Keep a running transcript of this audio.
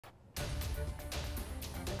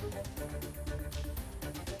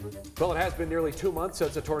Well, it has been nearly 2 months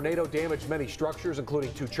since a tornado damaged many structures,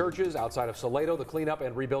 including 2 churches outside of Salado. The cleanup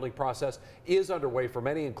and rebuilding process is underway for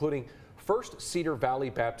many, including First Cedar Valley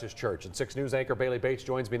Baptist Church. And 6 News anchor Bailey Bates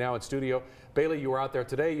joins me now in studio. Bailey, you were out there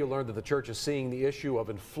today. You learned that the church is seeing the issue of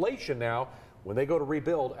inflation now when they go to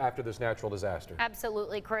rebuild after this natural disaster.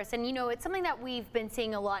 Absolutely, Chris. And you know, it's something that we've been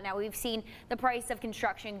seeing a lot now. We've seen the price of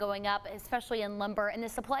construction going up, especially in lumber, and the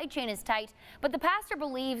supply chain is tight. But the pastor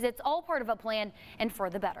believes it's all part of a plan and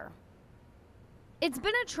for the better. It's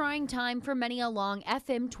been a trying time for many along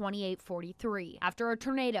FM 2843 after a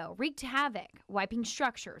tornado wreaked havoc, wiping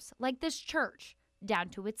structures like this church down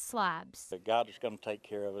to its slabs. But God is going to take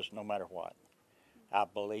care of us no matter what. I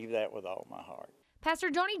believe that with all my heart.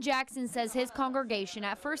 Pastor Johnny Jackson says his congregation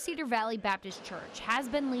at First Cedar Valley Baptist Church has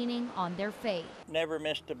been leaning on their faith. Never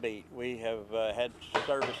missed a beat. We have had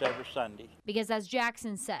service every Sunday. Because as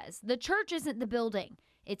Jackson says, the church isn't the building,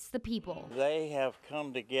 it's the people. They have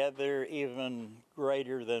come together even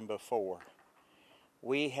greater than before.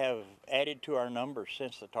 We have added to our numbers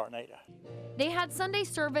since the tornado. They had Sunday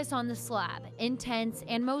service on the slab, in tents,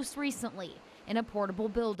 and most recently, in a portable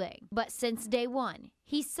building. But since day one,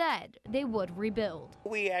 he said they would rebuild.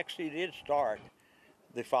 We actually did start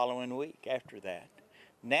the following week after that.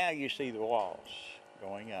 Now you see the walls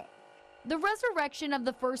going up. The resurrection of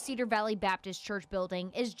the First Cedar Valley Baptist Church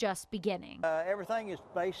building is just beginning. Everything is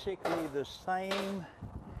basically the same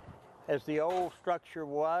as the old structure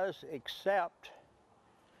was, except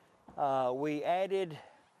we added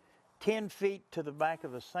 10 feet to the back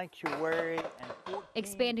of the sanctuary and 14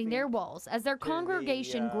 expanding their walls as their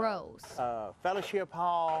congregation grows. Fellowship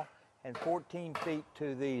hall and 14 feet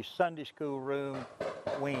to the Sunday school room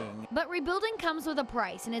wing. But rebuilding comes with a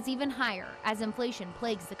price, and it's even higher as inflation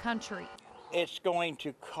plagues the country. It's going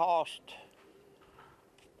to cost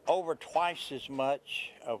over twice as much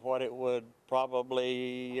of what it would probably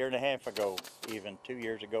a year and a half ago, even 2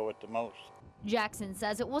 years ago at the most. Jackson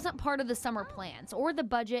says it wasn't part of the summer plans or the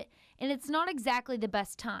budget, and it's not exactly the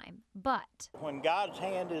best time, but when God's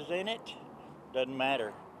hand is in it, doesn't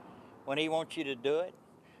matter. When He wants you to do it,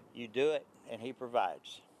 you do it, and He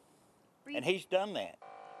provides. And He's done that.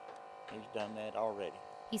 He's done that already.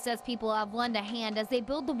 He says people have lent a hand as they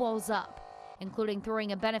build the walls up, including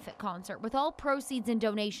throwing a benefit concert with all proceeds and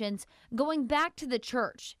donations going back to the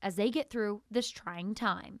church as they get through this trying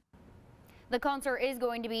time. The concert is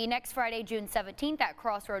going to be next Friday, June 17th at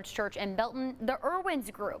Crossroads Church in Belton. The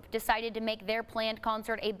Irwins Group decided to make their planned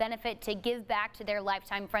concert a benefit to give back to their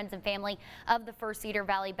lifetime friends and family of the First Cedar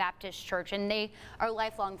Valley Baptist Church, and they are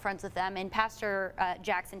lifelong friends with them. And Pastor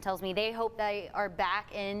Jackson tells me they hope they are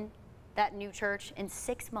back in that new church in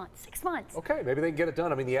 6 months. 6 months. Okay, maybe they can get it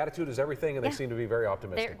done. I mean, the attitude is everything, and they seem to be very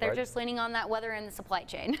optimistic. They're right? just leaning on that weather and the supply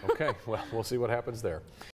chain. Okay, well, we'll see what happens there.